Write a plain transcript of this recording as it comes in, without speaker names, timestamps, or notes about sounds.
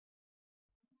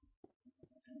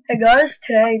Hey guys,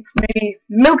 today it's me,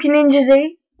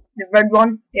 MilkyNinjaZ, the red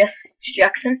one, yes, it's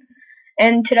Jackson,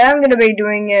 and today I'm going to be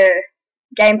doing a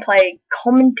gameplay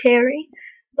commentary,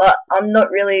 but I'm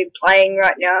not really playing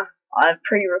right now. I've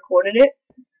pre-recorded it,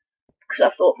 because I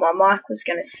thought my mic was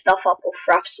going to stuff up or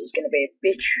Fraps was going to be a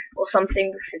bitch or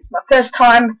something, because it's my first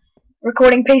time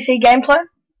recording PC gameplay,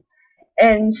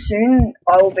 and soon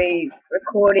I will be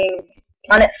recording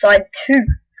PlanetSide 2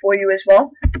 for you as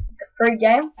well. It's a free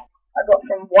game I got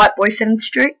from White Boy 7th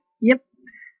Street. Yep.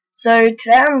 So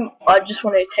today I just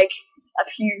want to take a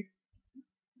few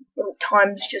little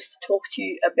times just to talk to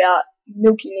you about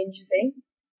MilkyNinjaZ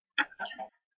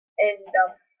and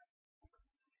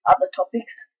other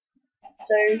topics.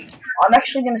 So I'm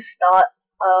actually going to start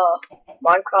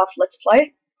Minecraft Let's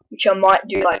Play, which I might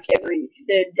do like every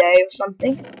third day or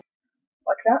something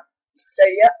like that. So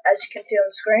yeah, as you can see on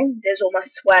the screen, there's all my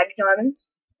swag diamonds.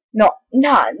 None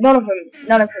of them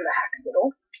are hacked at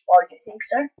all. Why would you think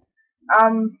so?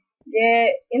 Yeah,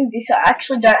 in this I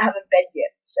actually don't have a bed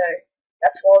yet, so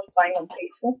that's why I was playing on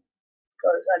peaceful,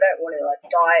 because I don't want to like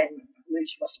die and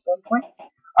lose my spawn point.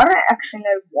 I don't actually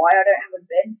know why I don't have a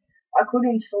bed. I could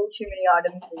install too many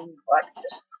items and like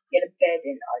just get a bed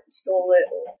and I install it,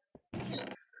 or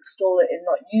just install it and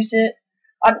not use it.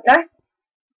 I don't know.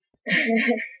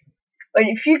 But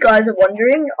if you guys are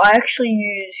wondering, I actually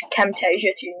use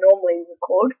Camtasia to normally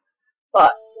record,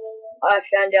 but I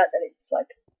found out that it's like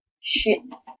shit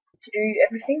to do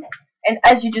everything. And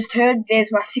as you just heard,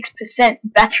 there's my 6%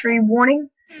 battery warning.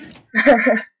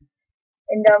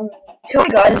 And tell me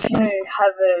guys if you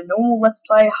have a normal Let's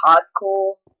Play,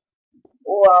 hardcore,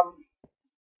 or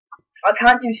I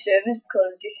can't do servers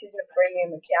because this isn't a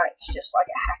premium account, it's just like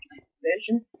a hacked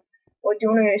version. Or do you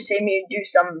want to see me do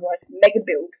some like mega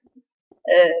build?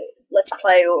 Let's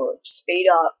Play or speed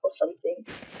art or something.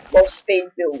 Well, speed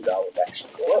build I would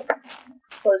actually call it,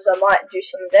 because I might do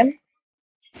some of them.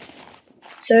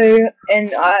 So,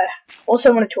 and I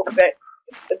also want to talk about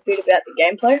a bit about the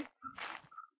gameplay.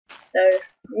 So,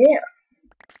 yeah.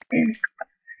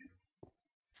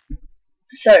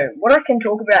 So, what I can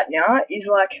talk about now is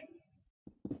like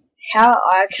how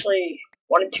I actually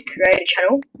wanted to create a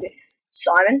channel with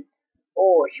Simon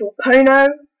or Hilpono.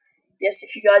 Yes,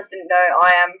 if you guys didn't know,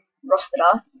 I am Rusted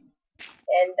Arts,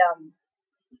 and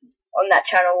on that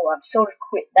channel, I've sort of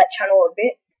quit that channel a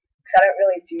bit, because I don't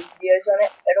really do videos on it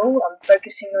at all. I'm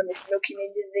focusing on this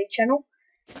MilkyNinjaZ channel,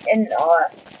 and I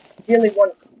really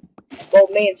want, well,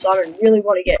 me and Simon really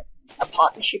want to get a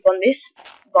partnership on this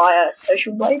via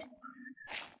Social Blade.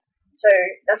 So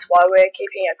that's why we're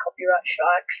keeping our copyright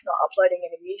strikes, not uploading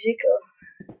any music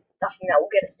or nothing that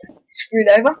will get us screwed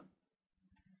over.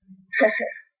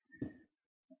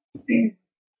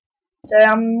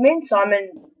 So me and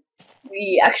Simon,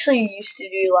 we actually used to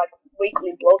do like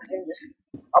weekly blogs and just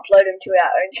upload them to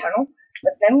our own channel,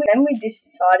 but then we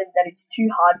decided that it's too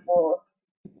hard for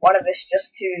one of us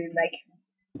just to make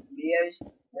videos,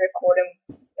 record them,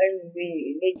 and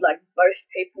we need like both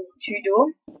people to do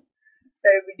them. So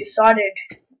we decided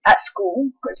at school,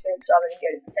 because me and Simon go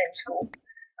to the same school,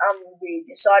 we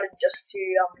decided just to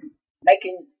make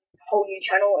a whole new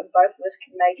channel, and both of us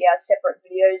can make our separate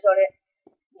videos on it,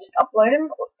 just upload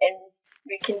them, and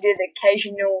we can do the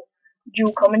occasional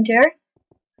dual commentary.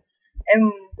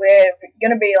 And we're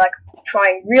gonna be like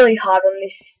trying really hard on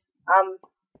this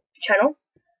channel,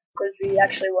 because we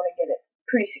actually want to get it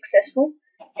pretty successful,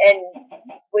 and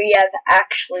we have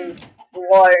actually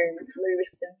flown through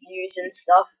with the views and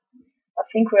stuff. I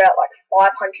think we're at like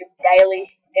 500 daily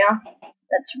now.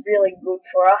 That's really good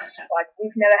for us. Like,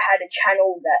 we've never had a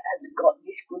channel that has got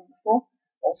this good before.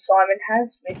 Well, Simon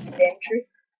has, with Damn True.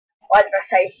 Why did I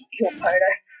say Hilpono?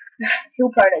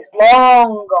 Hilpono's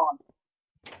long gone.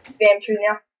 Damn True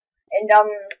now. And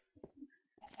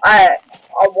I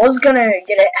was gonna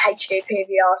get a HD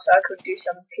PVR so I could do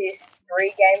some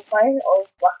PS3 gameplay of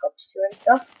Black Ops 2 and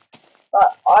stuff.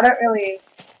 But I don't really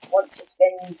want to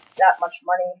spend that much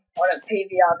money on a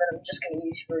PVR that I'm just gonna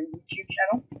use for a YouTube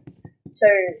channel. So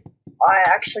I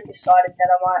actually decided that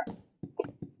I might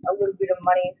a little bit of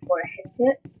money for a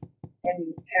headset,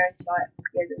 and parents might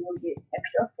get a little bit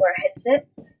extra for a headset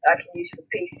that I can use for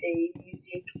PC,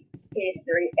 music,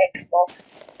 PS3, Xbox,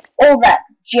 all that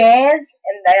jazz,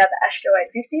 and they are the Astro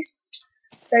 850s.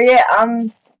 So yeah,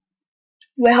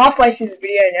 we're halfway through the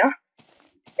video now,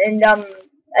 and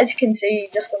as you can see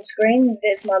just on screen,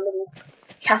 there's my little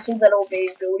castle that I'll be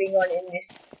building on in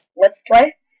this Let's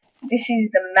Play. This is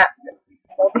the map,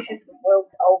 well, this is the world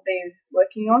I'll be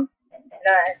working on, and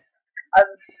I've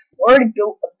already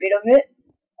built a bit of it.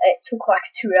 It took like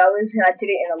 2 hours, and I did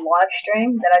it in a live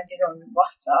stream that I did on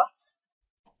Rusted Arts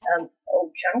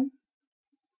old channel.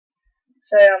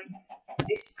 So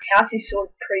this house is sort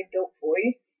of pre-built for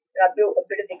you, and I built a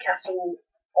bit of the castle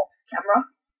off camera,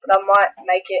 but I might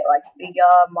make it like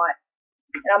bigger,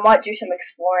 and I might do some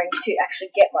exploring to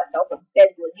actually get myself a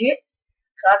bed legit.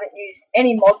 So I haven't used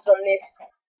any mods on this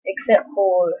except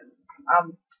for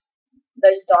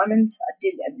those diamonds. I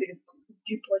did a bit of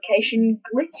duplication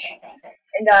glitch,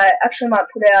 and I actually might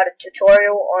put out a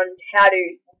tutorial on how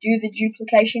to do the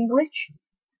duplication glitch,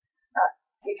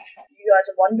 if you guys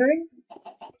are wondering.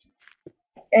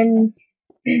 And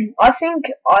I think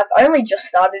I've only just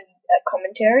started at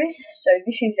commentaries, so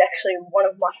this is actually one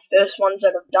of my first ones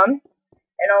that I've done,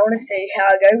 and I want to see how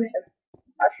I go with them.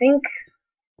 I think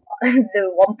the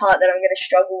one part that I'm going to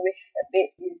struggle with a bit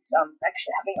is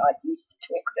actually having ideas to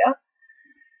talk about.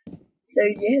 So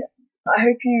yeah, I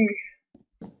hope you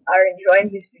are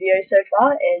enjoying this video so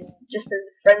far, and just as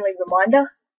a friendly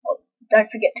reminder,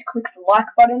 don't forget to click the like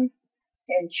button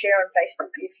and share on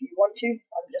Facebook if you want to.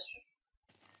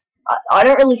 I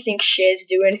don't really think shares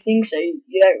do anything, so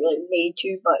you don't really need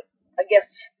to, but I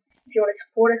guess if you want to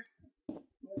support us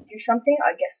and do something,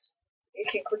 I guess you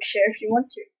can click share if you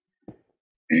want to.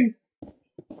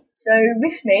 So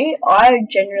with me, I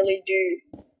generally do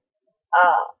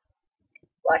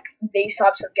like these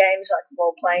types of games, like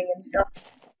role playing and stuff,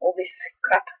 all this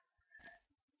crap.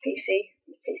 PC.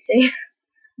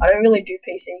 I don't really do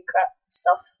PC crap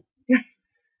stuff.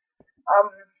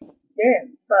 Yeah,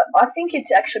 but I think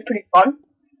it's actually pretty fun.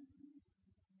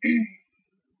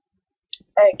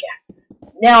 Okay,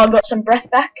 now I've got some breath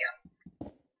back,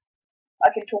 I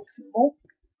can talk some more.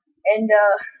 And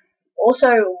also,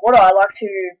 what I like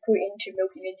to put into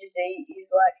MilkyNinjaZ is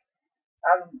like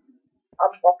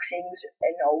unboxings,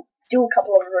 and I'll do a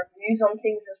couple of reviews on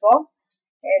things as well.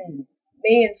 And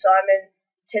me and Simon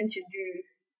tend to do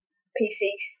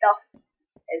PC stuff,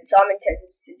 and Simon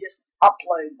tends to just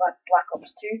upload like Black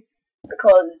Ops 2,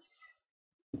 because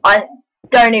I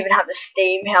don't even have a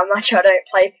Steam. How much I don't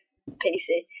play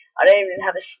PC. I don't even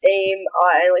have a Steam.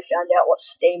 I only found out what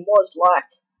Steam was like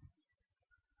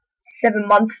 7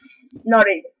 months, not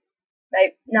even,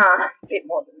 maybe, nah, a bit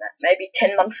more than that, maybe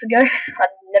 10 months ago. I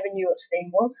never knew what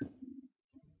Steam was.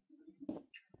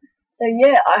 So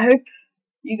yeah, I hope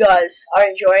you guys are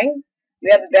enjoying. We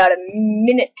have about a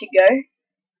minute to go.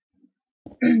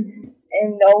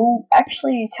 And I'll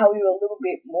actually tell you a little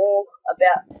bit more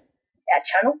about our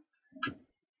channel.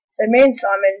 So me and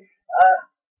Simon are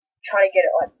trying to get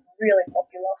it like really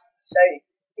popular. So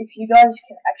if you guys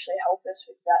can actually help us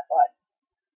with that, like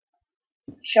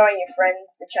showing your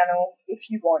friends the channel if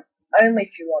you want, only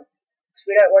if you want, because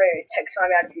we don't want to take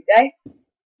time out of your day.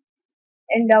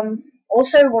 And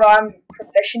also what I'm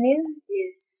proficient in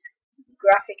is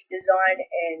graphic design,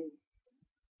 and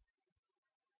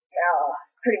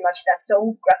pretty much that's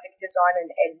all. Graphic design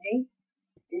and editing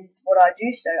is what I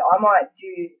do, so I might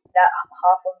do that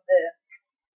half of the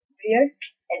video.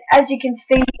 And as you can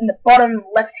see in the bottom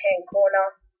left hand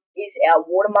corner is our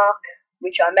watermark,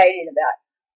 which I made in about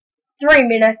 3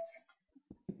 minutes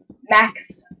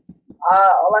max.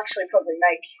 I'll actually probably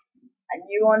make a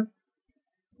new one.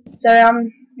 So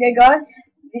yeah guys,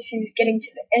 this is getting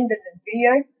to the end of the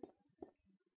video,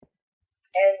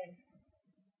 and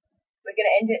we're going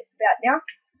to end it about now.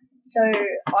 So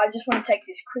I just want to take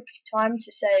this quick time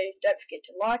to say, don't forget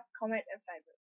to like, comment and favourite.